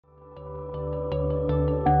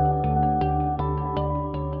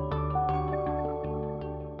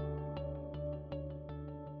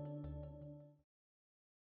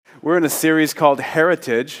We're in a series called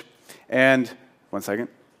Heritage, and one second.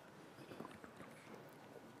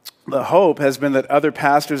 The hope has been that other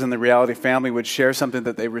pastors in the Reality family would share something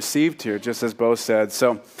that they received here, just as Bo said.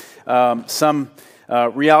 So some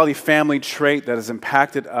Reality family trait that has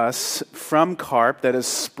impacted us from CARP that has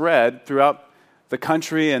spread throughout the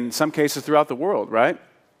country and in some cases throughout the world, right?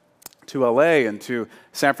 To LA and to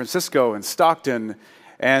San Francisco and Stockton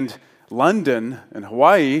and London and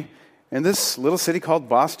Hawaii and this little city called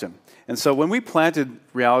Boston. And so when we planted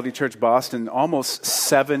Reality Church Boston almost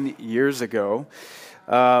 7 years ago,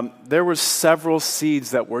 there were several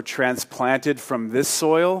seeds that were transplanted from this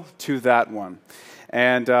soil to that one.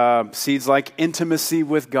 And seeds like intimacy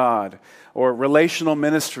with God, or relational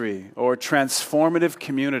ministry, or transformative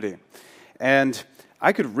community. And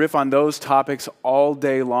I could riff on those topics all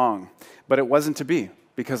day long, but it wasn't to be,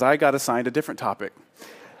 because I got assigned a different topic.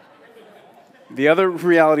 The other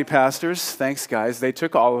Reality pastors, thanks guys, they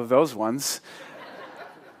took all of those ones.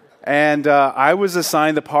 And I was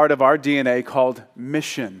assigned the part of our DNA called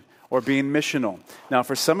mission, or being missional. Now,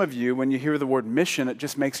 for some of you, when you hear the word mission, it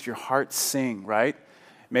just makes your heart sing, right?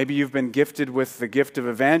 Maybe you've been gifted with the gift of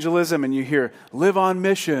evangelism, and you hear, live on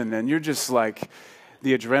mission, and you're just like,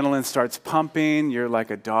 the adrenaline starts pumping, you're like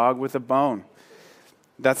a dog with a bone.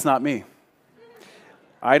 That's not me.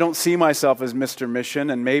 I don't see myself as Mr.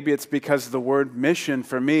 Mission, and maybe it's because the word mission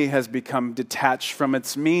for me has become detached from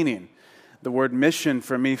its meaning. The word mission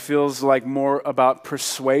for me feels like more about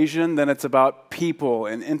persuasion than it's about people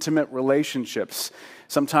and intimate relationships.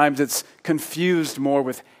 Sometimes it's confused more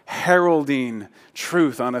with heralding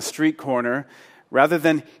truth on a street corner rather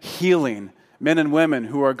than healing men and women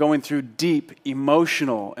who are going through deep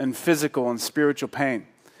emotional and physical and spiritual pain.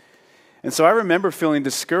 And so I remember feeling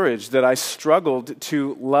discouraged that I struggled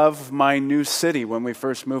to love my new city when we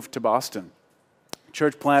first moved to Boston.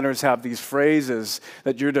 Church planners have these phrases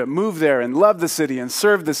that you're to move there and love the city and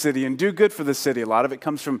serve the city and do good for the city. A lot of it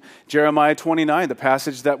comes from Jeremiah 29, the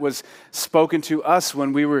passage that was spoken to us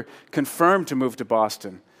when we were confirmed to move to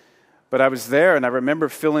Boston. But I was there and I remember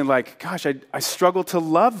feeling like, gosh, I struggle to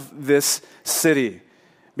love this city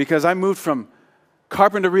because I moved from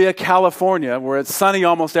Carpinteria, California, where it's sunny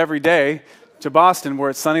almost every day, to Boston, where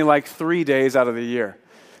it's sunny like 3 days out of the year.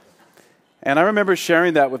 And I remember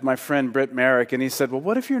sharing that with my friend Britt Merrick, and he said, well,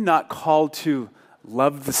 what if you're not called to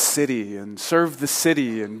love the city and serve the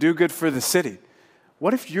city and do good for the city?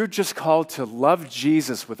 What if you're just called to love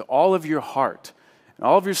Jesus with all of your heart, and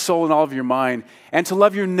all of your soul and all of your mind, and to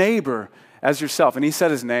love your neighbor as yourself? And he said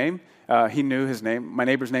his name. He knew his name. My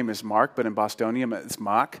neighbor's name is Mark, but in Bostonian it's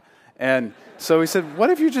Mark. And so he said, what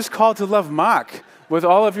if you're just called to love Mark with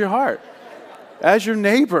all of your heart as your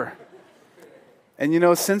neighbor? And you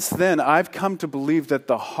know, since then, I've come to believe that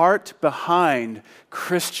the heart behind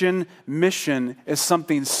Christian mission is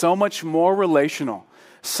something so much more relational,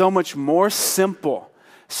 so much more simple,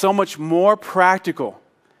 so much more practical,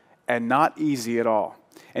 and not easy at all.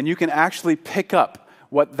 And you can actually pick up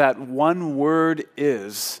what that one word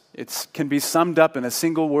is. It can be summed up in a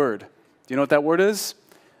single word. Do you know what that word is?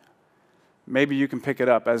 Maybe you can pick it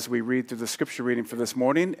up as we read through the scripture reading for this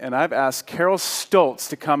morning. And I've asked Carol Stoltz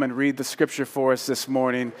to come and read the scripture for us this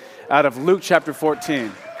morning out of Luke chapter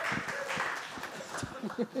 14.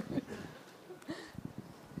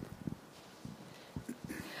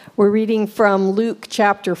 We're reading from Luke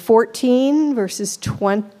chapter 14, verses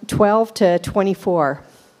 12 to 24.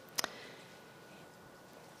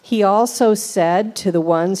 He also said to the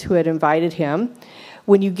ones who had invited him,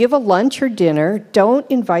 when you give a lunch or dinner, don't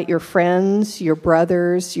invite your friends, your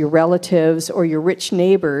brothers, your relatives, or your rich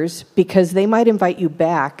neighbors, because they might invite you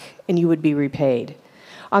back and you would be repaid.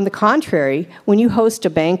 On the contrary, when you host a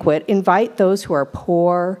banquet, invite those who are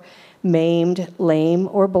poor, maimed, lame,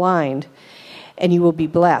 or blind, and you will be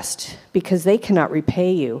blessed, because they cannot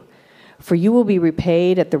repay you, for you will be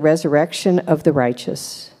repaid at the resurrection of the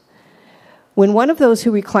righteous. When one of those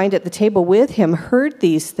who reclined at the table with him heard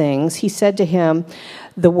these things, he said to him,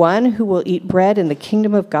 the one who will eat bread in the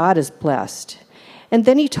kingdom of God is blessed. And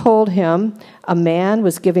then he told him, a man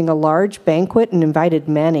was giving a large banquet and invited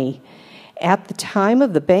many. At the time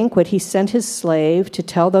of the banquet, he sent his slave to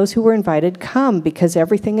tell those who were invited, come, because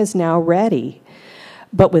everything is now ready.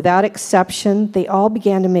 But without exception, they all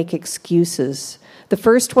began to make excuses. The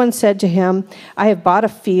first one said to him, I have bought a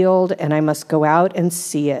field and I must go out and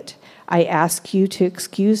see it. I ask you to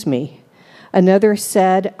excuse me. Another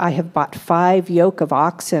said, I have bought 5 yoke of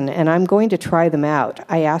oxen, and I'm going to try them out.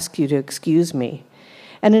 I ask you to excuse me.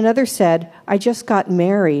 And another said, I just got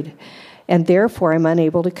married, and therefore I'm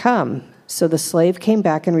unable to come. So the slave came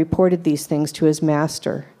back and reported these things to his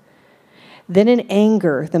master. Then in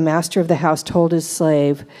anger, the master of the house told his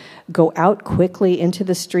slave, "Go out quickly into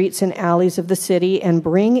the streets and alleys of the city and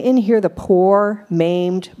bring in here the poor,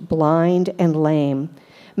 maimed, blind, and lame."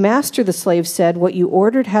 "Master," the slave said, "what you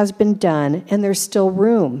ordered has been done, and there's still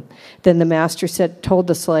room." Then the master told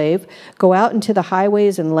the slave, "Go out into the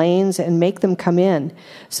highways and lanes and make them come in,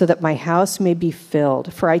 so that my house may be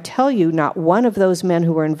filled. For I tell you, not one of those men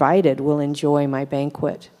who were invited will enjoy my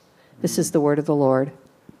banquet." This is the word of the Lord.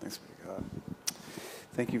 Thanks be to God.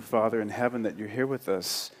 Thank you, Father in heaven, that you're here with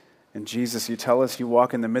us. And Jesus, you tell us you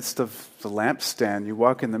walk in the midst of the lampstand. You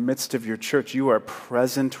walk in the midst of your church. You are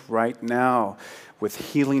present right now with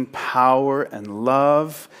healing power and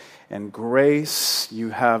love and grace. You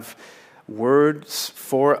have words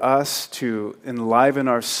for us to enliven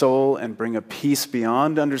our soul and bring a peace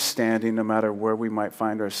beyond understanding no matter where we might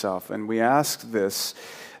find ourselves. And we ask this,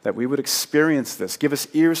 that we would experience this. Give us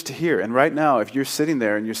ears to hear. And right now, if you're sitting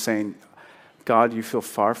there and you're saying, "God, you feel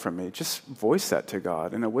far from me," just voice that to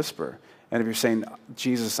God in a whisper. And if you're saying,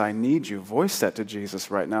 "Jesus, I need you," voice that to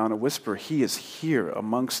Jesus right now in a whisper. He is here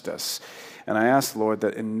amongst us. And I ask, Lord,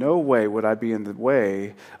 that in no way would I be in the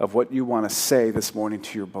way of what you want to say this morning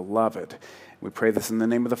to your beloved. We pray this in the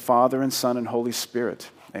name of the Father and Son and Holy Spirit.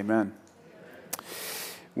 Amen.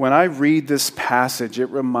 When I read this passage, it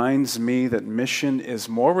reminds me that mission is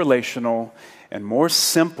more relational and more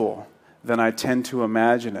simple than I tend to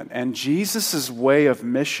imagine it. And Jesus' way of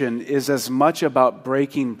mission is as much about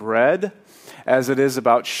breaking bread as it is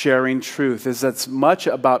about sharing truth, is as much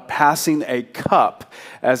about passing a cup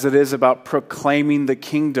as it is about proclaiming the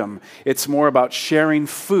kingdom. It's more about sharing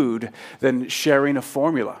food than sharing a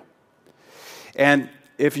formula. And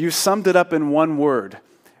if you summed it up in one word,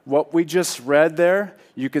 what we just read there,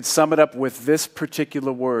 you could sum it up with this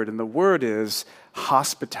particular word, and the word is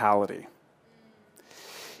hospitality.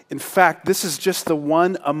 In fact, this is just the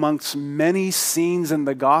one amongst many scenes in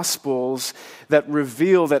the Gospels that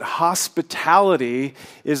reveal that hospitality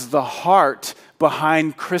is the heart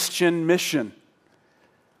behind Christian mission.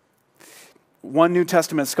 One New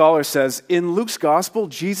Testament scholar says, in Luke's Gospel,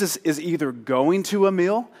 Jesus is either going to a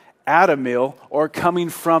meal, at a meal, or coming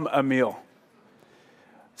from a meal.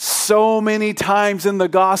 So many times in the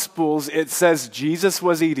Gospels, it says Jesus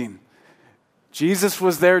was eating. Jesus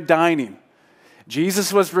was there dining.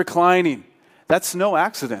 Jesus was reclining. That's no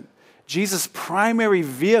accident. Jesus' primary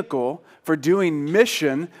vehicle for doing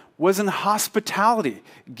mission was in hospitality,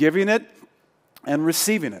 giving it and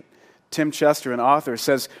receiving it. Tim Chester, an author,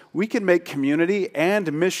 says, "We can make community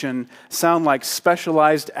and mission sound like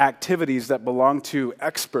specialized activities that belong to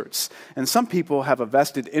experts. And some people have a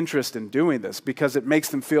vested interest in doing this because it makes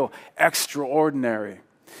them feel extraordinary.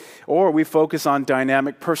 Or we focus on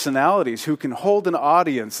dynamic personalities who can hold an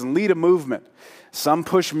audience and lead a movement. Some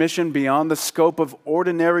push mission beyond the scope of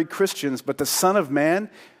ordinary Christians, but the Son of Man,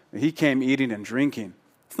 he came eating and drinking."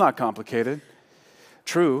 It's not complicated.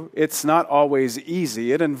 True, it's not always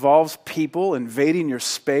easy. It involves people invading your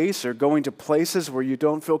space or going to places where you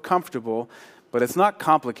don't feel comfortable, but it's not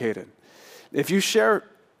complicated. If you share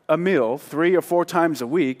a meal 3 or 4 times a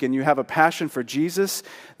week and you have a passion for Jesus,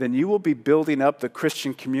 then you will be building up the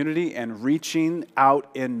Christian community and reaching out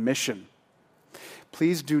in mission.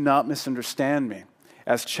 Please do not misunderstand me.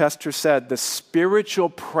 As Chester said, the spiritual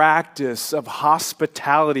practice of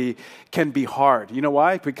hospitality can be hard. You know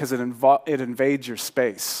why? Because it invades your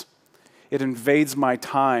space. It invades my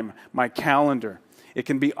time, my calendar. It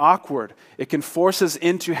can be awkward. It can force us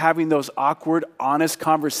into having those awkward, honest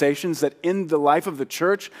conversations that in the life of the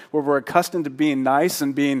church, where we're accustomed to being nice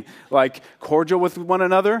and being like cordial with one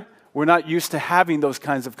another, we're not used to having those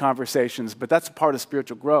kinds of conversations, but that's part of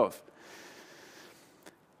spiritual growth.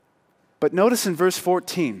 But notice in verse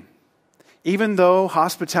 14, even though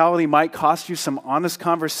hospitality might cost you some honest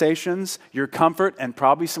conversations, your comfort, and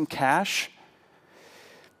probably some cash,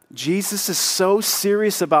 Jesus is so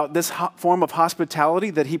serious about this form of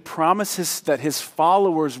hospitality that he promises that his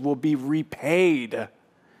followers will be repaid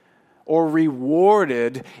or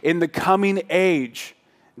rewarded in the coming age.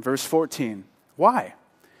 Verse 14. Why?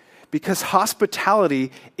 Because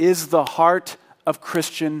hospitality is the heart of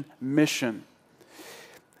Christian mission.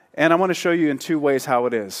 And I want to show you in 2 ways how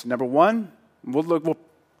it is. Number one, we'll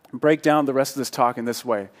break down the rest of this talk in this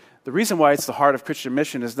way. The reason why it's the heart of Christian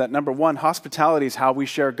mission is that, number one, hospitality is how we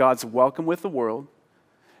share God's welcome with the world.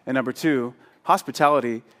 And number 2,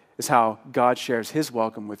 hospitality is how God shares his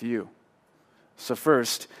welcome with you. So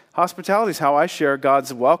first, hospitality is how I share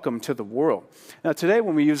God's welcome to the world. Now today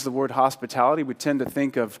when we use the word hospitality, we tend to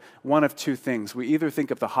think of one of 2 things. We either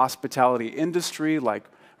think of the hospitality industry like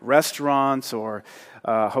restaurants or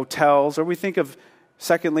hotels, or we think of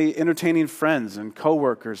Secondly, entertaining friends and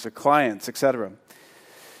coworkers, or clients, etc.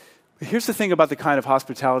 But here's the thing about the kind of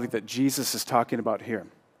hospitality that Jesus is talking about here,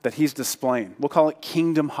 that he's displaying. We'll call it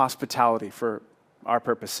kingdom hospitality for our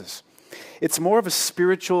purposes. It's more of a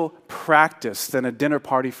spiritual practice than a dinner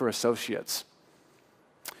party for associates.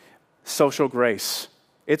 Social grace.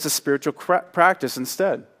 It's a spiritual practice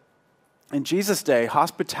instead. In Jesus' day,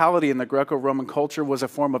 hospitality in the Greco-Roman culture was a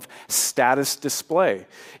form of status display.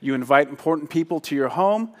 You invite important people to your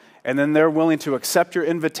home, and then they're willing to accept your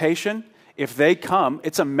invitation. If they come,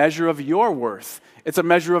 it's a measure of your worth. It's a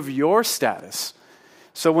measure of your status.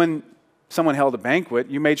 So when someone held a banquet,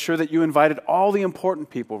 you made sure that you invited all the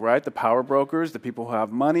important people, right? The power brokers, the people who have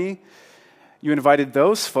money. You invited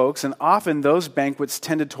those folks, and often those banquets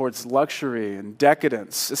tended towards luxury and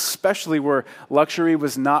decadence, especially where luxury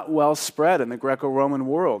was not well spread in the Greco-Roman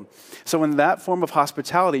world. So in that form of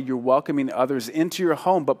hospitality, you're welcoming others into your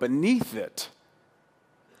home, but beneath it,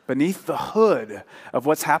 beneath the hood of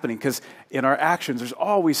what's happening, because in our actions, there's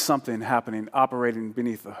always something happening, operating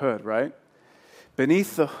beneath the hood, right?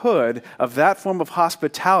 Beneath the hood of that form of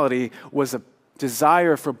hospitality was a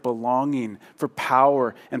desire for belonging, for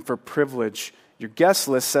power, and for privilege. Your guest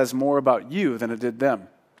list says more about you than it did them.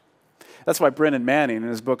 That's why Brennan Manning, in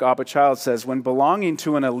his book Abba Child, says, when belonging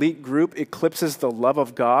to an elite group eclipses the love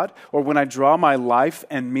of God, or when I draw my life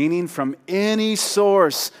and meaning from any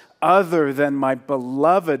source other than my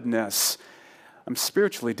belovedness, I'm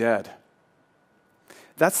spiritually dead.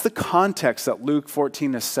 That's the context that Luke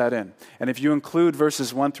 14 is set in. And if you include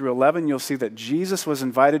verses 1 through 11, you'll see that Jesus was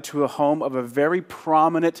invited to a home of a very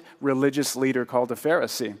prominent religious leader called a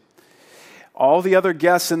Pharisee. All the other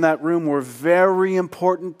guests in that room were very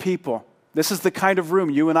important people. This is the kind of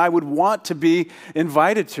room you and I would want to be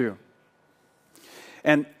invited to.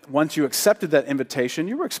 And once you accepted that invitation,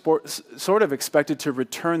 you were sort of expected to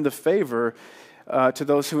return the favor to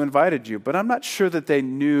those who invited you. But I'm not sure that they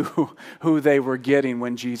knew who they were getting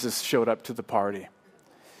when Jesus showed up to the party.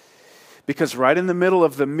 Because right in the middle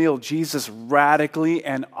of the meal, Jesus radically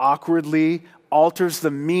and awkwardly alters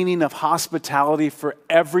the meaning of hospitality for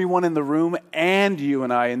everyone in the room and you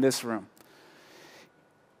and I in this room.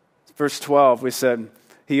 Verse 12, we said,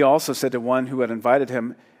 he also said to one who had invited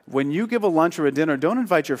him, when you give a lunch or a dinner, don't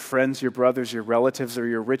invite your friends, your brothers, your relatives, or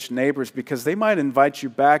your rich neighbors, because they might invite you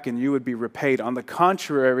back and you would be repaid. On the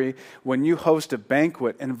contrary, when you host a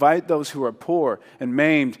banquet, invite those who are poor and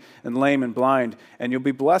maimed and lame and blind, and you'll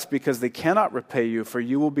be blessed because they cannot repay you, for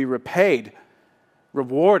you will be repaid,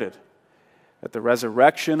 rewarded at the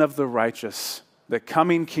resurrection of the righteous, the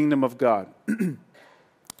coming kingdom of God.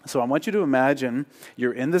 So I want you to imagine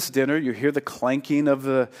you're in this dinner, you hear the clanking of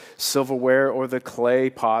the silverware or the clay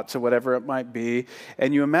pots or whatever it might be,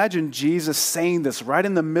 and you imagine Jesus saying this right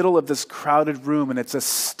in the middle of this crowded room, and it's a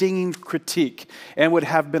stinging critique and would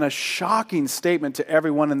have been a shocking statement to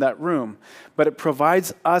everyone in that room. But it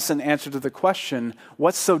provides us an answer to the question,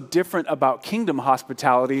 what's so different about kingdom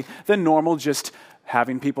hospitality than normal just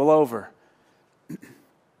having people over?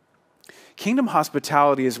 Kingdom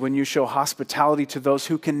hospitality is when you show hospitality to those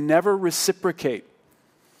who can never reciprocate.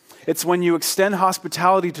 It's when you extend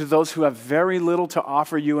hospitality to those who have very little to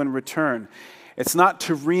offer you in return. It's not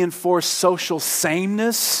to reinforce social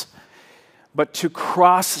sameness, but to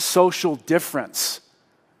cross social difference.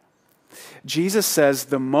 Jesus says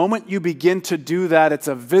the moment you begin to do that, it's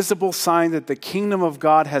a visible sign that the kingdom of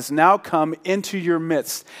God has now come into your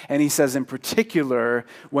midst. And he says in particular,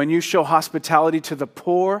 when you show hospitality to the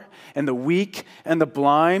poor and the weak and the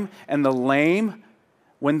blind and the lame,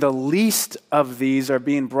 when the least of these are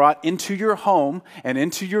being brought into your home and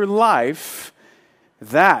into your life,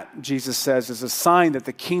 that, Jesus says, is a sign that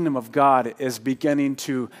the kingdom of God is beginning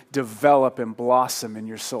to develop and blossom in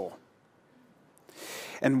your soul.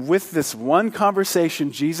 And with this one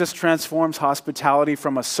conversation, Jesus transforms hospitality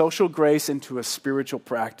from a social grace into a spiritual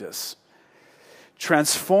practice.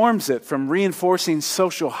 Transforms it from reinforcing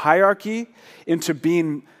social hierarchy into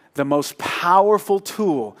being the most powerful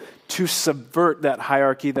tool to subvert that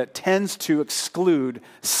hierarchy that tends to exclude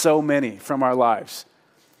so many from our lives.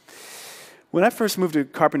 When I first moved to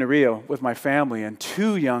Carpinteria with my family and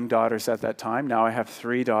 2 young daughters at that time, now I have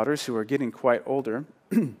 3 daughters who are getting quite older.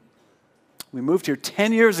 We moved here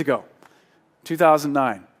 10 years ago,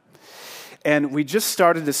 2009. And we just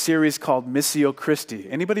started a series called Missio Christi.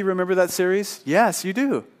 Anybody remember that series? Yes, you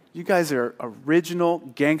do. You guys are original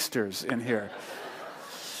gangsters in here.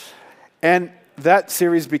 And that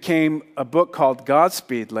series became a book called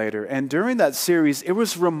Godspeed later. And during that series, it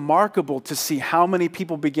was remarkable to see how many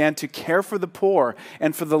people began to care for the poor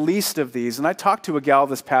and for the least of these. And I talked to a gal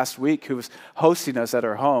this past week who was hosting us at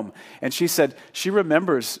her home. And she said she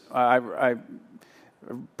remembers,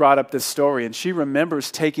 brought up this story, and she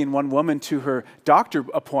remembers taking one woman to her doctor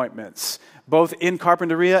appointments, both in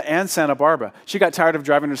Carpinteria and Santa Barbara. She got tired of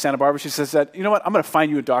driving to Santa Barbara. She says that, you know what, I'm going to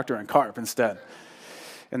find you a doctor in Carp instead.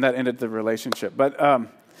 And that ended the relationship. But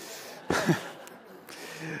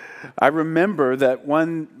I remember that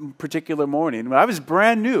one particular morning when I was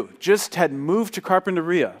brand new, just had moved to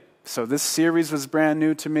Carpinteria. So this series was brand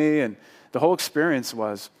new to me, and the whole experience,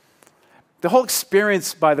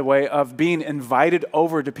 by the way, of being invited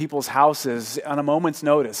over to people's houses on a moment's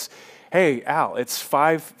notice. Hey, Al, it's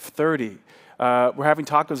 5:30. We're having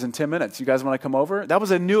tacos in 10 minutes. You guys want to come over? That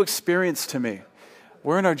was a new experience to me.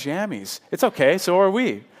 We're in our jammies. It's okay, so are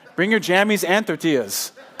we. Bring your jammies and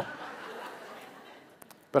tortillas.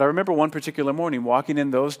 But I remember one particular morning walking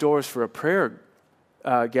in those doors for a prayer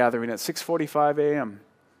gathering at 6:45 a.m.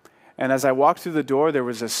 And as I walked through the door, there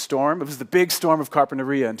was a storm. It was the big storm of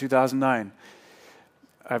Carpinteria in 2009.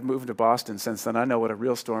 I've moved to Boston since then. I know what a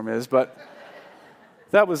real storm is, but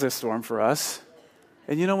that was a storm for us.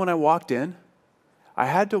 And you know, when I walked in, I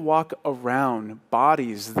had to walk around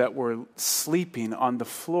bodies that were sleeping on the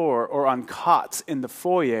floor or on cots in the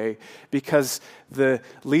foyer because the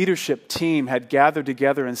leadership team had gathered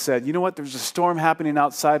together and said, you know what, there's a storm happening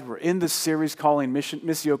outside. We're in this series calling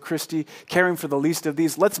Missio Christi, caring for the least of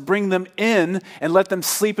these. Let's bring them in and let them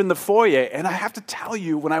sleep in the foyer. And I have to tell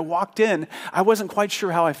you, when I walked in, I wasn't quite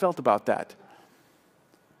sure how I felt about that.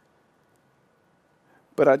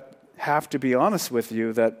 But I have to be honest with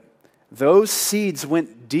you that those seeds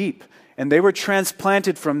went deep, and they were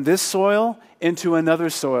transplanted from this soil into another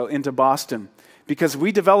soil, into Boston, because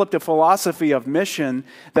we developed a philosophy of mission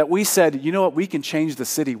that we said, you know what, we can change the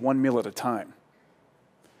city one meal at a time.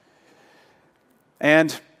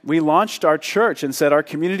 And we launched our church and said our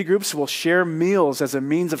community groups will share meals as a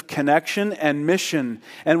means of connection and mission,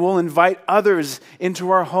 and we'll invite others into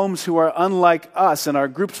our homes who are unlike us, and our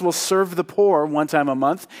groups will serve the poor one time a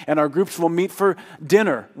month, and our groups will meet for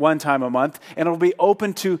dinner one time a month, and it'll be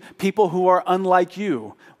open to people who are unlike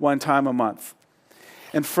you one time a month.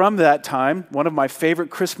 And from that time, one of my favorite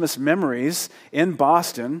Christmas memories in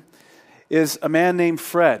Boston is a man named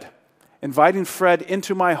Fred. Inviting Fred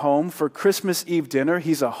into my home for Christmas Eve dinner.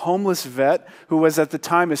 He's a homeless vet who was at the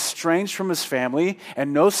time estranged from his family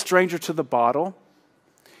and no stranger to the bottle.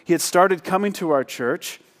 He had started coming to our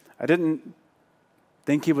church. I didn't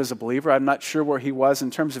think he was a believer. I'm not sure where he was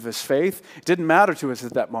in terms of his faith. It didn't matter to us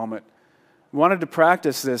at that moment. We wanted to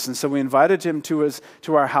practice this, and so we invited him to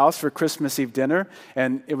our house for Christmas Eve dinner,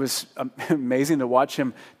 and it was amazing to watch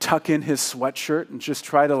him tuck in his sweatshirt and just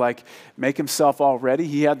try to make himself all ready.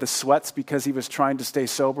 He had the sweats because he was trying to stay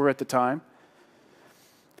sober at the time.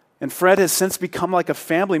 And Fred has since become like a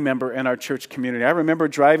family member in our church community. I remember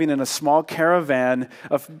driving in a small caravan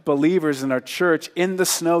of believers in our church in the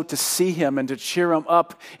snow to see him and to cheer him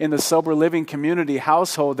up in the sober living community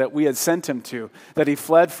household that we had sent him to, that he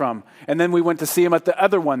fled from. And then we went to see him at the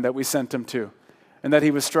other one that we sent him to and that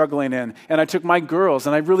he was struggling in. And I took my girls,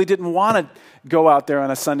 and I really didn't want to go out there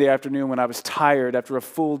on a Sunday afternoon when I was tired after a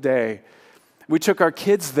full day. We took our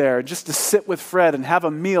kids there just to sit with Fred and have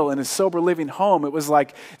a meal in his sober living home. It was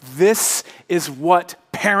like, this is what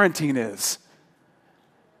parenting is.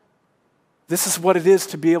 This is what it is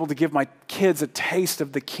to be able to give my kids a taste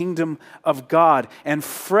of the kingdom of God. And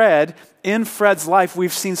Fred, in Fred's life,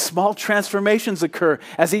 we've seen small transformations occur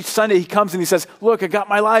as each Sunday he comes and he says, look, I got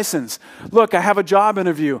my license. Look, I have a job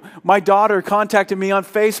interview. My daughter contacted me on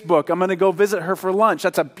Facebook. I'm going to go visit her for lunch.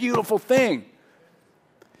 That's a beautiful thing.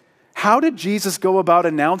 How did Jesus go about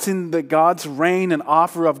announcing that God's reign and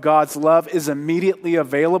offer of God's love is immediately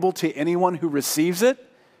available to anyone who receives it?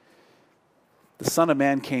 The Son of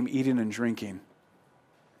Man came eating and drinking.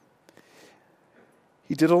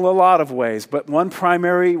 He did it a lot of ways, but one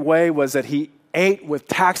primary way was that he ate with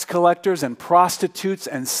tax collectors and prostitutes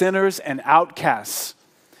and sinners and outcasts.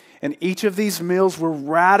 And each of these meals were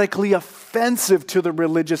radically offensive to the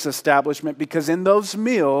religious establishment because in those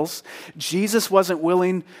meals, Jesus wasn't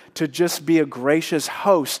willing to just be a gracious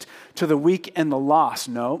host to the weak and the lost.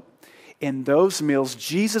 No, in those meals,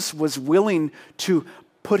 Jesus was willing to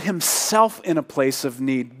put himself in a place of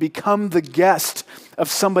need, become the guest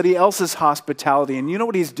of somebody else's hospitality. And you know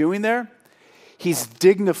what he's doing there? He's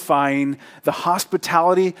dignifying the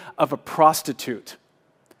hospitality of a prostitute,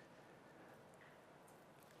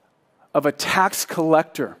 of a tax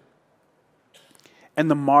collector,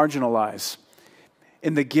 and the marginalized.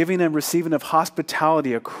 In the giving and receiving of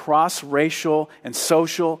hospitality across racial and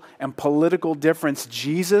social and political difference,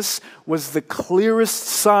 Jesus was the clearest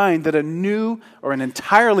sign that a new or an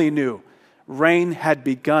entirely new reign had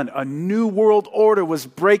begun. A new world order was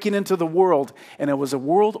breaking into the world, and it was a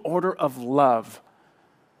world order of love.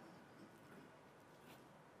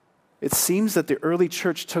 It seems that the early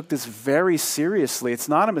church took this very seriously. It's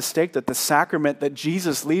not a mistake that the sacrament that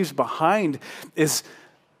Jesus leaves behind is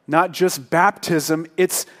not just baptism,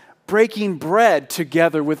 it's breaking bread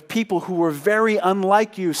together with people who were very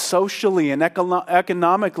unlike you socially and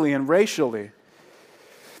economically and racially.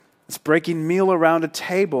 It's breaking meal around a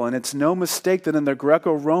table, and it's no mistake that in the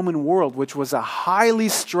Greco-Roman world, which was a highly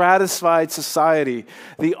stratified society,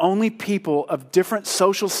 the only people of different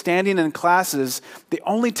social standing and classes, the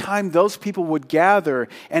only time those people would gather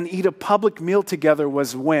and eat a public meal together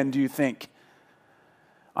was when, do you think?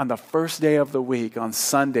 On the first day of the week, on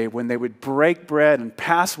Sunday, when they would break bread and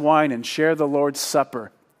pass wine and share the Lord's Supper.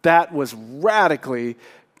 That was radically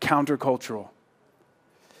countercultural.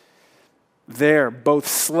 There, both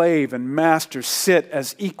slave and master sit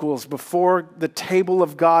as equals before the table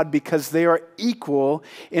of God because they are equal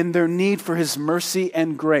in their need for His mercy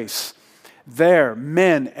and grace. There,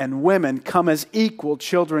 men and women come as equal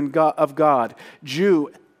children of God,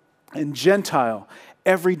 Jew and Gentile.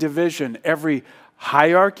 Every division, every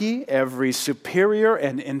hierarchy, every superior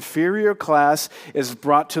and inferior class is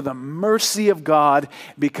brought to the mercy of God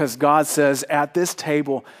because God says at this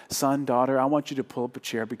table, son, daughter, I want you to pull up a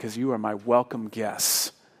chair because you are my welcome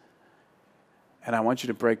guests. And I want you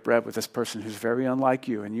to break bread with this person who's very unlike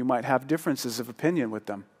you, and you might have differences of opinion with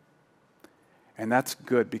them. And that's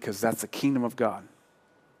good because that's the kingdom of God.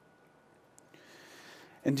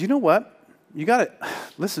 And do you know what? You got to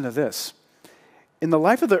listen to this. In the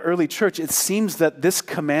life of the early church, it seems that this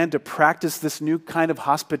command to practice this new kind of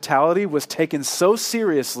hospitality was taken so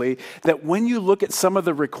seriously that when you look at some of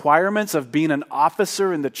the requirements of being an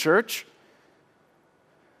officer in the church,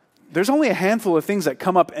 there's only a handful of things that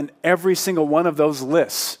come up in every single one of those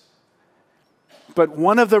lists. But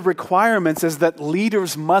one of the requirements is that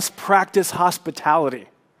leaders must practice hospitality.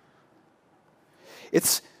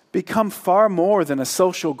 It's become far more than a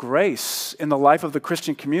social grace in the life of the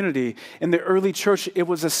Christian community. In the early church, it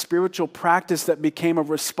was a spiritual practice that became a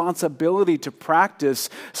responsibility to practice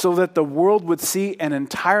so that the world would see an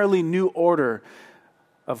entirely new order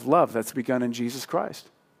of love that's begun in Jesus Christ.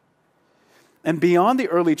 And beyond the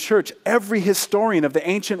early church, every historian of the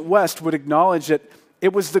ancient West would acknowledge that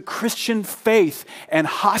it was the Christian faith and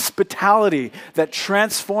hospitality that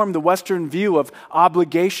transformed the Western view of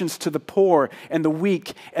obligations to the poor and the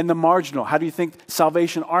weak and the marginal. How do you think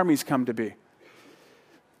Salvation Armies come to be?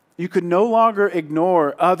 You could no longer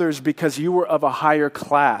ignore others because you were of a higher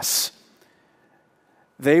class.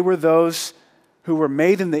 They were those who were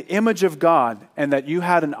made in the image of God and that you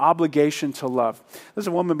had an obligation to love. There's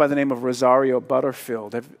a woman by the name of Rosario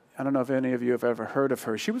Butterfield. I don't know if any of you have ever heard of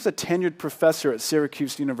her. She was a tenured professor at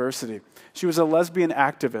Syracuse University. She was a lesbian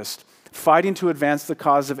activist fighting to advance the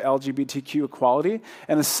cause of LGBTQ equality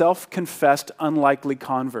and a self-confessed unlikely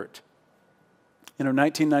convert. In her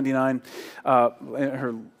 1999, in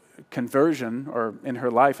her conversion, or in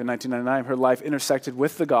her life in 1999, her life intersected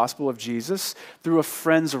with the gospel of Jesus through a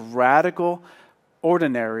friend's radical,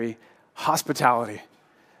 ordinary hospitality.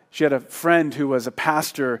 She had a friend who was a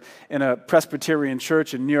pastor in a Presbyterian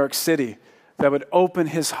church in New York City that would open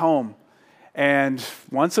his home. And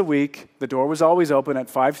once a week, the door was always open at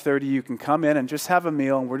 5:30. You can come in and just have a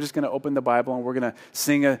meal, and we're just going to open the Bible, and we're going to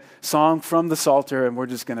sing a song from the Psalter, and we're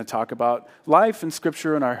just going to talk about life and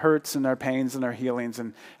Scripture and our hurts and our pains and our healings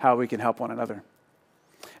and how we can help one another.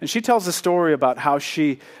 And she tells a story about how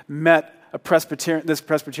she met this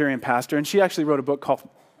Presbyterian pastor, and she actually wrote a book called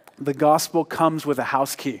The Gospel Comes with a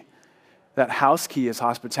House Key. That house key is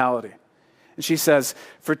hospitality. And she says,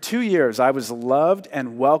 for 2 years, I was loved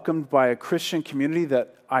and welcomed by a Christian community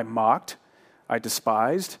that I mocked, I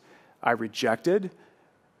despised, I rejected.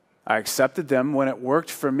 I accepted them when it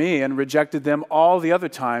worked for me and rejected them all the other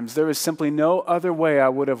times. There is simply no other way I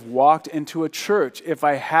would have walked into a church if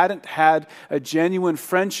I hadn't had a genuine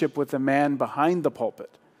friendship with the man behind the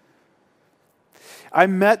pulpit. I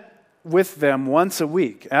met with them once a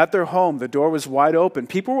week at their home. The door was wide open.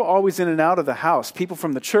 People were always in and out of the house. People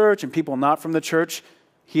from the church and people not from the church.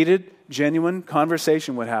 Heated, genuine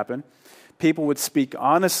conversation would happen. People would speak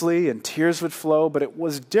honestly and tears would flow, but it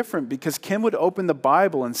was different because Ken would open the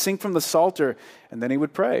Bible and sing from the Psalter, and then he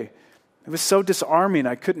would pray. It was so disarming,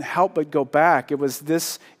 I couldn't help but go back. It was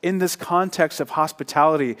in this context of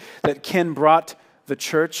hospitality that Ken brought the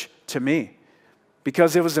church to me,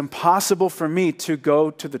 because it was impossible for me to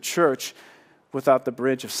go to the church without the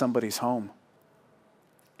bridge of somebody's home.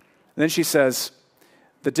 And then she says,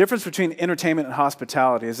 the difference between entertainment and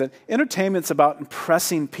hospitality is that entertainment's about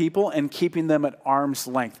impressing people and keeping them at arm's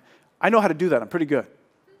length. I know how to do that. I'm pretty good.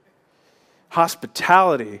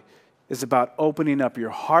 Hospitality is about opening up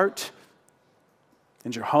your heart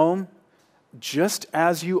and your home, just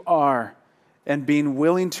as you are, and being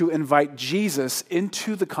willing to invite Jesus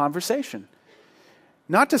into the conversation.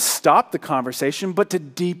 Not to stop the conversation, but to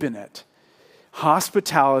deepen it.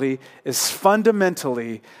 Hospitality is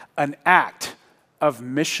fundamentally an act of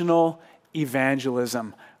missional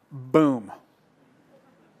evangelism. Boom.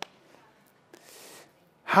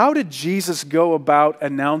 How did Jesus go about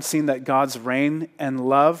announcing that God's reign and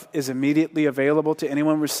love is immediately available to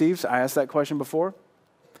anyone who receives? I asked that question before.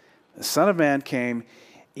 The Son of Man came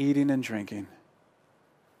eating and drinking.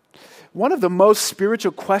 One of the most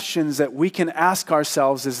spiritual questions that we can ask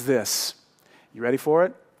ourselves is this. You ready for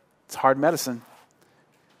it? It's hard medicine.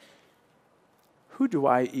 Who do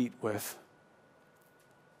I eat with?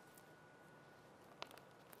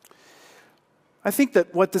 I think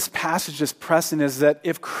that what this passage is pressing is that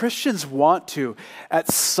if Christians want to,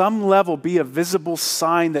 at some level, be a visible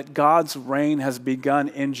sign that God's reign has begun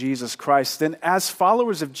in Jesus Christ, then as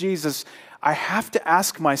followers of Jesus, I have to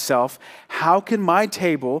ask myself, how can my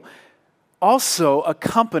table also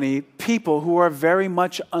accompany people who are very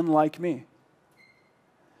much unlike me?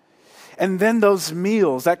 And then those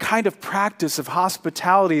meals, that kind of practice of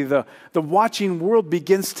hospitality, the watching world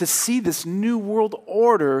begins to see this new world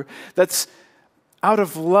order that's out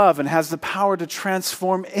of love and has the power to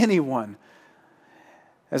transform anyone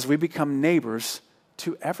as we become neighbors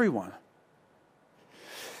to everyone.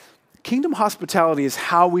 Kingdom hospitality is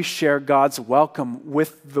how we share God's welcome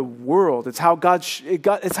with the world. It's how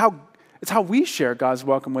we share God's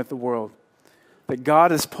welcome with the world. That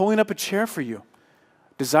God is pulling up a chair for you,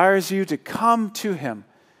 desires you to come to Him,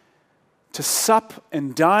 to sup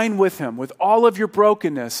and dine with Him, with all of your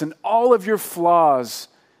brokenness and all of your flaws,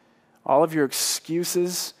 all of your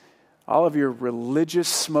excuses, all of your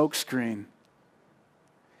religious smokescreen,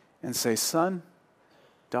 and say, son,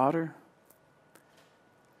 daughter,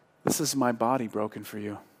 this is my body broken for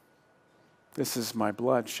you. This is my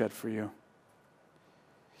blood shed for you.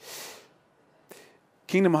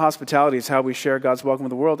 Kingdom hospitality is how we share God's welcome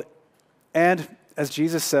with the world. And as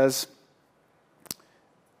Jesus says,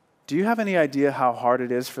 do you have any idea how hard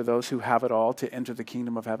it is for those who have it all to enter the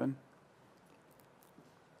kingdom of heaven?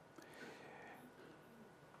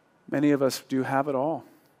 Many of us do have it all.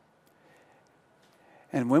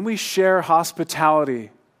 And when we share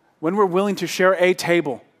hospitality, when we're willing to share a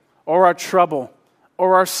table, or our trouble,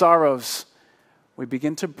 or our sorrows, we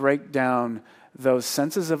begin to break down those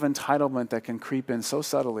senses of entitlement that can creep in so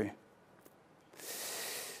subtly.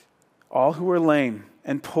 All who are lame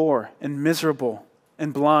and poor and miserable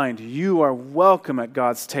and blind, you are welcome at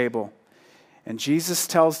God's table. And Jesus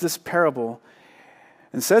tells this parable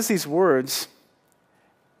and says these words,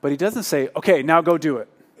 but He doesn't say, okay, now go do it,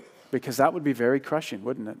 because that would be very crushing,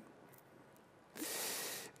 wouldn't it?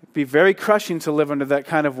 It'd be very crushing to live under that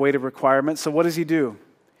kind of weight of requirement. So what does He do?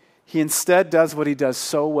 He instead does what He does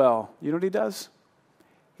so well. You know what He does?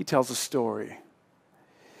 He tells a story.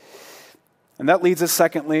 And that leads us,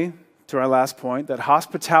 secondly, to our last point, that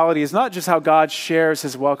hospitality is not just how God shares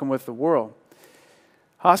His welcome with the world.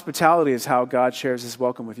 Hospitality is how God shares His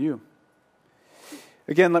welcome with you.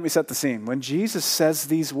 Again, let me set the scene. When Jesus says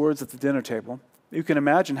these words at the dinner table, you can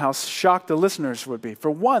imagine how shocked the listeners would be.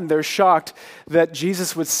 For one, they're shocked that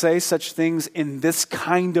Jesus would say such things in this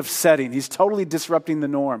kind of setting. He's totally disrupting the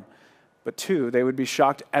norm. But two, they would be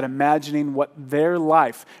shocked at imagining what their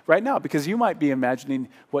life, right now, because you might be imagining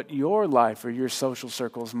what your life or your social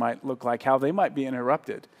circles might look like, how they might be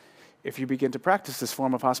interrupted if you begin to practice this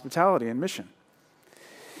form of hospitality and mission.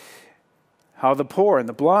 How the poor and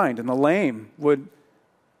the blind and the lame would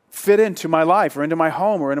fit into my life or into my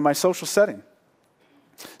home or into my social setting.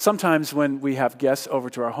 Sometimes when we have guests over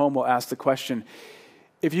to our home, we'll ask the question,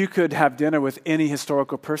 if you could have dinner with any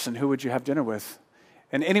historical person, who would you have dinner with?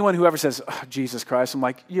 And anyone who ever says, oh, Jesus Christ, I'm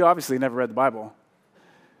like, you obviously never read the Bible.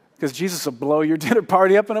 Because Jesus will blow your dinner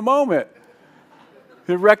party up in a moment.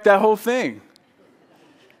 He'll wreck that whole thing.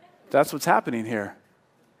 That's what's happening here.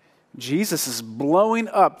 Jesus is blowing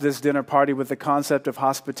up this dinner party with the concept of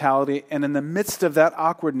hospitality, and in the midst of that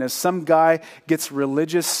awkwardness, some guy gets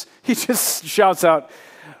religious. He just shouts out,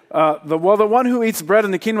 the one who eats bread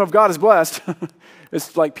in the kingdom of God is blessed.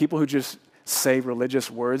 It's like people who just say religious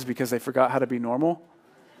words because they forgot how to be normal.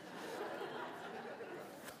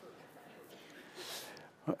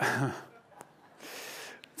 It's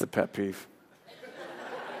a pet peeve.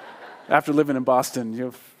 After living in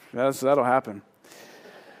Boston, that'll happen.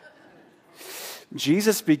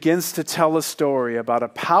 Jesus begins to tell a story about a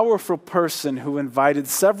powerful person who invited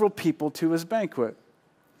several people to his banquet.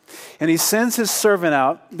 And he sends his servant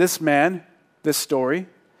out, this man, this story,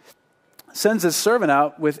 sends his servant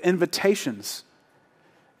out with invitations.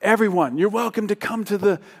 Everyone, you're welcome to come to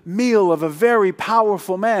the meal of a very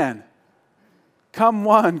powerful man. Come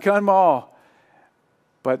one, come all.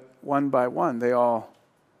 But one by one, they all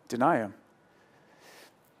deny him.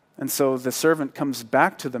 And so the servant comes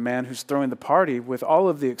back to the man who's throwing the party with all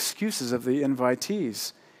of the excuses of the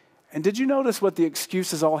invitees. And did you notice what the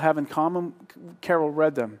excuses all have in common? Carol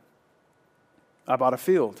read them. I bought a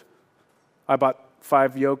field. I bought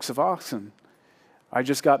 5 yokes of oxen. I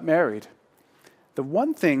just got married. The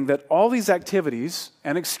one thing that all these activities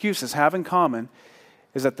and excuses have in common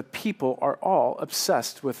is that the people are all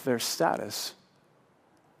obsessed with their status.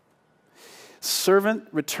 Servant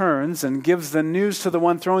returns and gives the news to the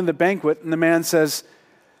one throwing the banquet, and the man says,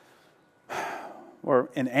 or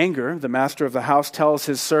in anger, the master of the house tells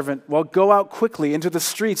his servant, well, go out quickly into the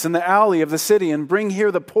streets and the alley of the city and bring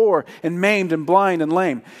here the poor and maimed and blind and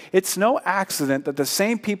lame. It's no accident that the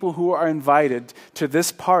same people who are invited to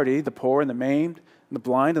this party, the poor and the maimed and the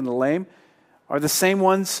blind and the lame, are the same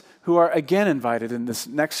ones who are again invited in this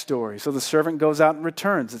next story. So the servant goes out and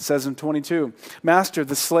returns. It says in 22, Master,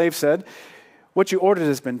 the slave said, what you ordered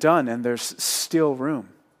has been done, and there's still room.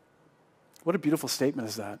 What a beautiful statement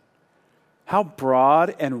is that. How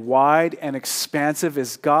broad and wide and expansive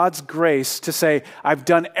is God's grace to say, I've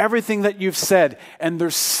done everything that you've said, and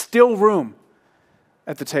there's still room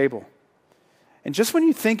at the table. And just when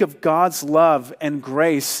you think of God's love and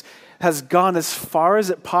grace has gone as far as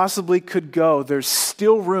it possibly could go, there's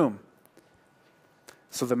still room.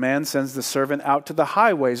 So the man sends the servant out to the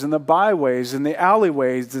highways and the byways and the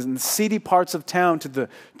alleyways and the seedy parts of town, to the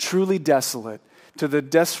truly desolate, to the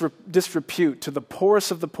disrepute, to the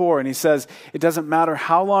poorest of the poor. And he says, it doesn't matter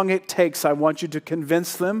how long it takes. I want you to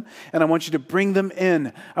convince them, and I want you to bring them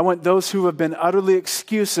in. I want those who have been utterly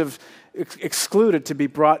excluded to be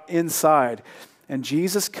brought inside. And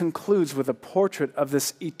Jesus concludes with a portrait of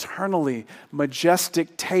this eternally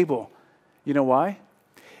majestic table. You know why?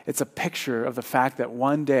 It's a picture of the fact that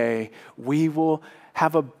one day we will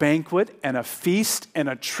have a banquet and a feast and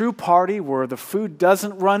a true party where the food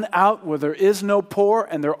doesn't run out, where there is no poor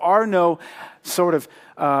and there are no sort of,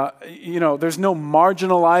 there's no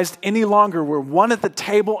marginalized any longer. We're one at the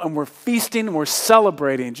table and we're feasting and we're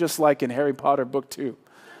celebrating, just like in Harry Potter Book 2.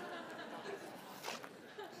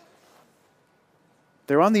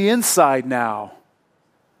 They're on the inside now.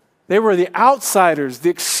 They were the outsiders, the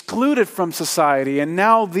excluded from society, and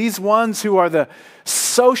now these ones who are the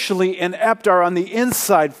socially inept are on the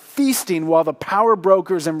inside feasting while the power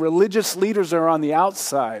brokers and religious leaders are on the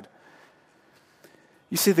outside.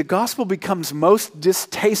 You see, the gospel becomes most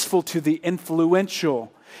distasteful to the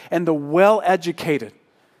influential and the well-educated.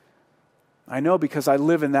 I know because I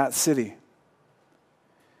live in that city.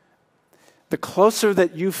 The closer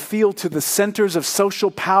that you feel to the centers of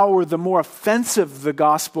social power, the more offensive the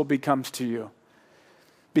gospel becomes to you.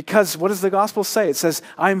 Because what does the gospel say? It says,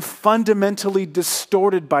 I'm fundamentally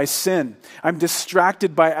distorted by sin. I'm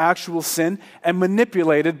distracted by actual sin and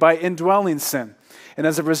manipulated by indwelling sin. And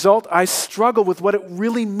as a result, I struggle with what it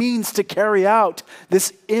really means to carry out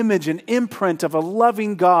this image and imprint of a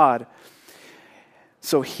loving God.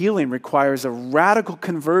 So healing requires a radical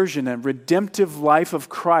conversion and redemptive life of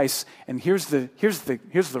Christ. And here's the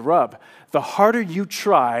rub. The harder you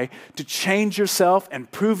try to change yourself and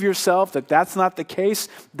prove yourself that that's not the case,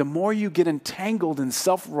 the more you get entangled in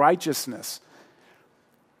self-righteousness.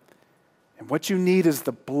 And what you need is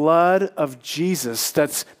the blood of Jesus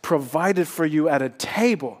that's provided for you at a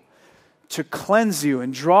table to cleanse you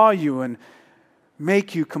and draw you and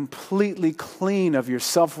make you completely clean of your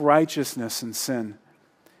self-righteousness and sin.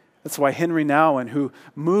 That's why Henry Nouwen, who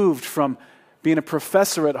moved from being a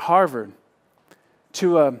professor at Harvard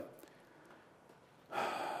to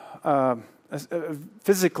a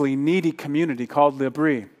physically needy community called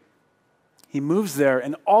L'Abri, he moves there,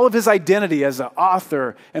 and all of his identity as an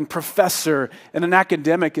author and professor and an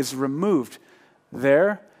academic is removed.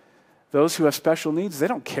 There, those who have special needs, they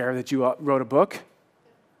don't care that you wrote a book.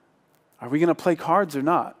 Are we going to play cards or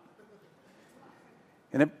not?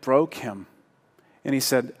 And it broke him. And he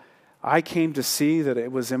said, I came to see that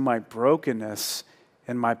it was in my brokenness,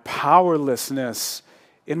 in my powerlessness,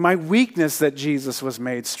 in my weakness that Jesus was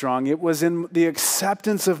made strong. It was in the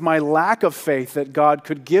acceptance of my lack of faith that God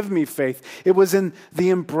could give me faith. It was in the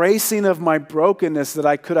embracing of my brokenness that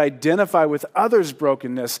I could identify with others'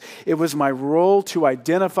 brokenness. It was my role to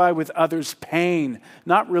identify with others' pain,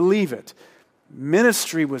 not relieve it.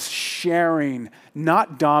 Ministry was sharing,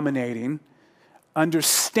 not dominating,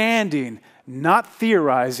 understanding, not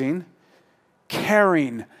theorizing,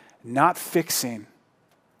 caring, not fixing.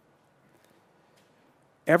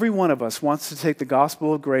 Every one of us wants to take the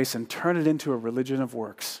gospel of grace and turn it into a religion of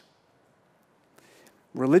works.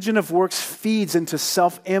 Religion of works feeds into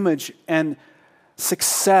self-image and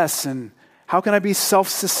success and how can I be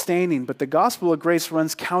self-sustaining? But the gospel of grace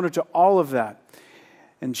runs counter to all of that.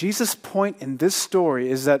 And Jesus' point in this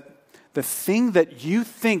story is that the thing that you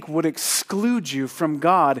think would exclude you from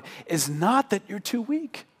God is not that you're too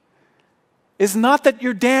weak. It's not that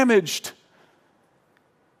you're damaged.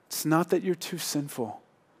 It's not that you're too sinful.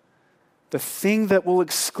 The thing that will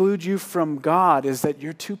exclude you from God is that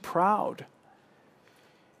you're too proud.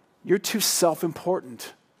 You're too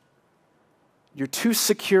self-important. You're too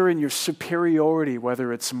secure in your superiority,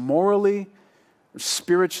 whether it's morally or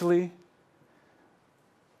spiritually,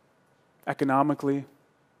 economically,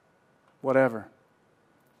 whatever.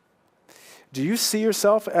 Do you see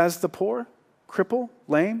yourself as the poor, cripple,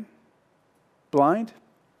 lame, blind?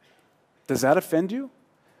 Does that offend you?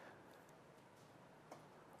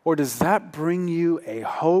 Or does that bring you a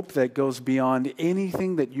hope that goes beyond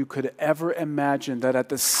anything that you could ever imagine? That at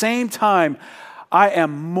the same time,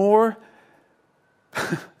 I'm more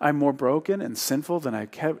broken and sinful than I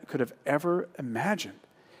could have ever imagined.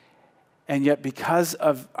 And yet because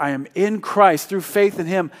I am in Christ through faith in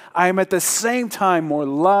Him, I am at the same time more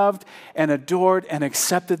loved and adored and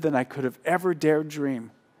accepted than I could have ever dared dream.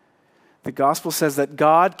 The gospel says that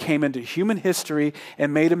God came into human history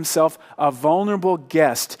and made Himself a vulnerable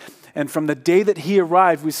guest. And from the day that He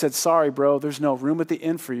arrived, we said, sorry, bro, there's no room at the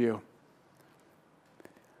inn for you.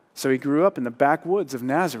 So He grew up in the backwoods of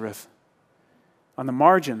Nazareth, on the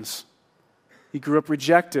margins. He grew up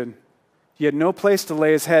rejected. He had no place to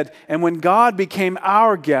lay His head. And when God became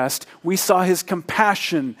our guest, we saw His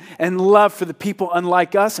compassion and love for the people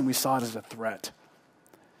unlike us, and we saw it as a threat.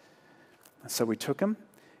 And so we took Him,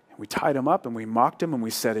 and we tied Him up, and we mocked Him, and we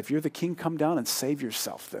said, if you're the king, come down and save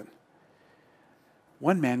yourself then.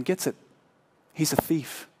 One man gets it. He's a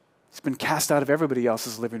thief. He's been cast out of everybody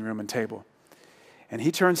else's living room and table. And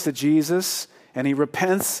he turns to Jesus, and he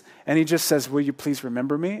repents, and he just says, will you please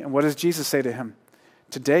remember me? And what does Jesus say to him?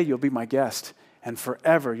 Today you'll be my guest, and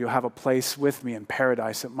forever you'll have a place with me in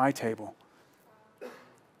paradise at my table.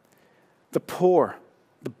 The poor,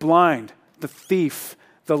 the blind, the thief,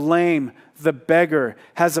 the lame, the beggar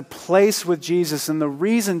has a place with Jesus. And the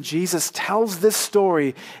reason Jesus tells this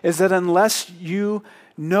story is that unless you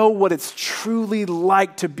know what it's truly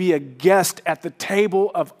like to be a guest at the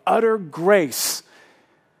table of utter grace,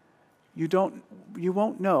 you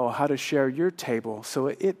won't know how to share your table so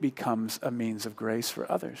it becomes a means of grace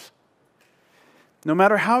for others. No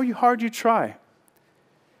matter how hard you try,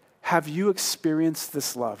 have you experienced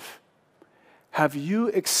this love? Have you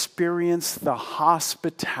experienced the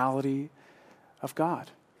hospitality of God?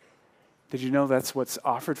 Did you know that's what's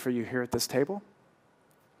offered for you here at this table?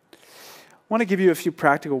 I want to give you a few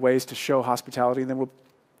practical ways to show hospitality, and then we'll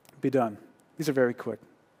be done. These are very quick.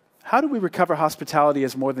 How do we recover hospitality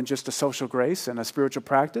as more than just a social grace and a spiritual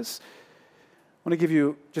practice? I want to give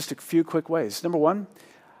you just a few quick ways. Number one,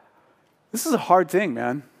 this is a hard thing,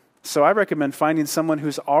 man. So I recommend finding someone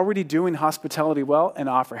who's already doing hospitality well and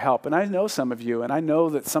offer help. And I know some of you, and I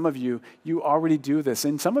know that some of you already do this.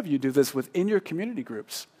 And some of you do this within your community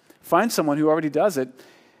groups. Find someone who already does it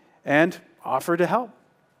and offer to help.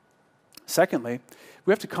 Secondly,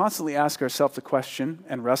 we have to constantly ask ourselves the question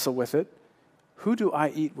and wrestle with it. Who do I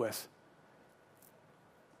eat with?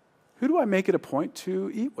 Who do I make it a point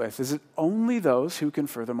to eat with? Is it only those who can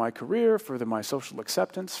further my career, further my social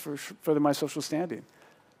acceptance, further my social standing?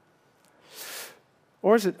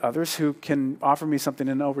 Or is it others who can offer me something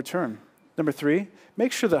in no return? Number three,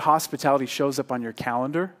 make sure that hospitality shows up on your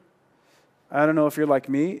calendar. I don't know if you're like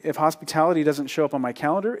me. If hospitality doesn't show up on my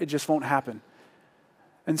calendar, it just won't happen.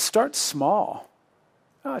 And start small.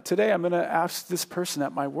 Today I'm going to ask this person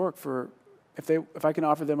at my work for if I can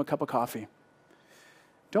offer them a cup of coffee.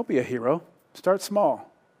 Don't be a hero. Start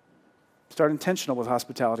small. Start intentional with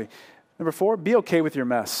hospitality. Number four, be okay with your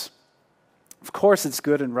mess. Of course, it's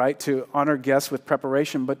good and right to honor guests with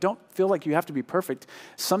preparation, but don't feel like you have to be perfect.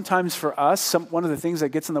 Sometimes for us, one of the things that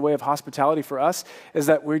gets in the way of hospitality for us is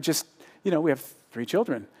that we're just, we have 3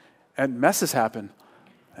 children, and messes happen,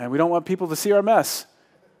 and we don't want people to see our mess.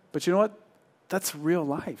 But you know what? That's real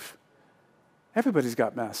life. Everybody's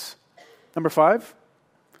got mess. Number 5,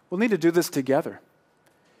 we'll need to do this together.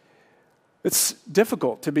 It's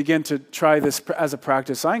difficult to begin to try this as a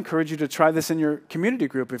practice. I encourage you to try this in your community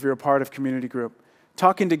group if you're a part of community group.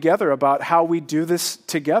 Talking together about how we do this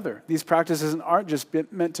together. These practices aren't just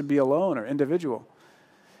meant to be alone or individual.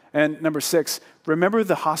 And number 6, remember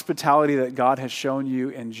the hospitality that God has shown you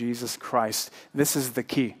in Jesus Christ. This is the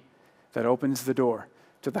key that opens the door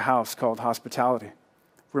to the house called hospitality.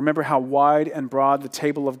 Remember how wide and broad the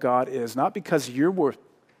table of God is, not because you're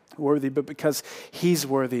worthy, but because he's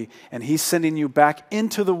worthy, and he's sending you back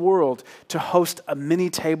into the world to host a mini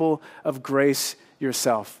table of grace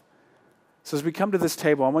yourself. So as we come to this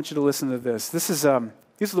table, I want you to listen to this. These are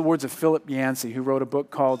the words of Philip Yancey, who wrote a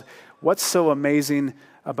book called What's So Amazing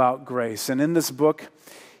About Grace? And in this book,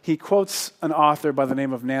 he quotes an author by the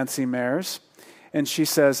name of Nancy Mears, and she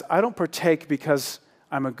says, I don't partake because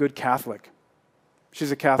I'm a good Catholic.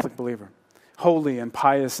 She's a Catholic believer, holy and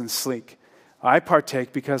pious and sleek. I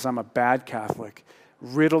partake because I'm a bad Catholic,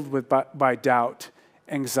 riddled by doubt,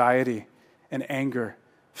 anxiety, and anger,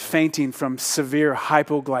 fainting from severe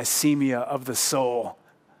hypoglycemia of the soul.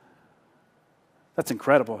 That's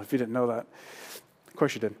incredible, if you didn't know that. Of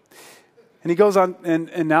course you did. And he goes on, and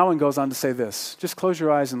Nouwen goes on to say this. Just close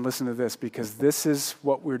your eyes and listen to this, because this is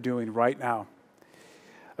what we're doing right now.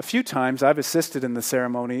 A few times I've assisted in the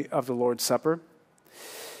ceremony of the Lord's Supper.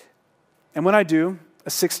 And when I do, a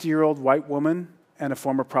 60-year-old white woman and a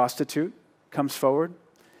former prostitute comes forward,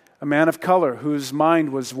 a man of color whose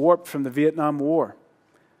mind was warped from the Vietnam War.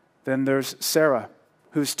 Then there's Sarah,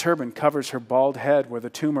 whose turban covers her bald head where the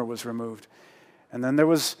tumor was removed. And then there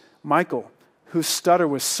was Michael, whose stutter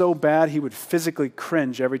was so bad he would physically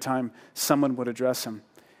cringe every time someone would address him.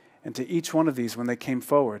 And to each one of these, when they came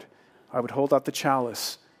forward, I would hold out the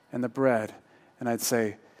chalice and the bread, and I'd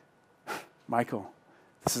say, Michael,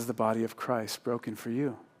 this is the body of Christ broken for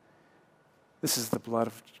you. This is the blood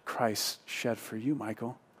of Christ shed for you,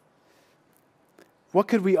 Michael. What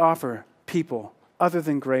could we offer people other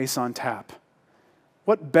than grace on tap?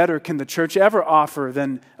 What better can the church ever offer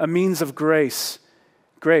than a means of grace?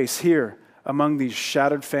 Grace here among these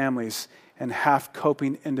shattered families and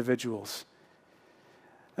half-coping individuals.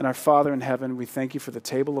 And our Father in heaven, we thank you for the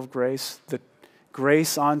table of grace, the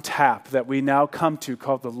grace on tap that we now come to,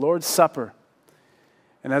 called the Lord's Supper.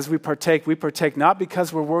 And as we partake not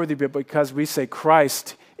because we're worthy, but because we say,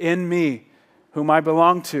 Christ in me, whom I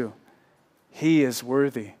belong to, he is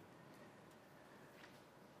worthy.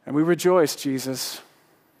 And we rejoice, Jesus.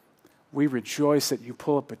 We rejoice that you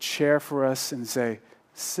pull up a chair for us and say,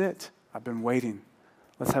 sit, I've been waiting.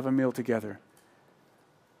 Let's have a meal together.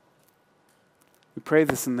 We pray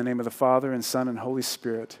this in the name of the Father and Son and Holy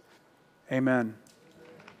Spirit. Amen.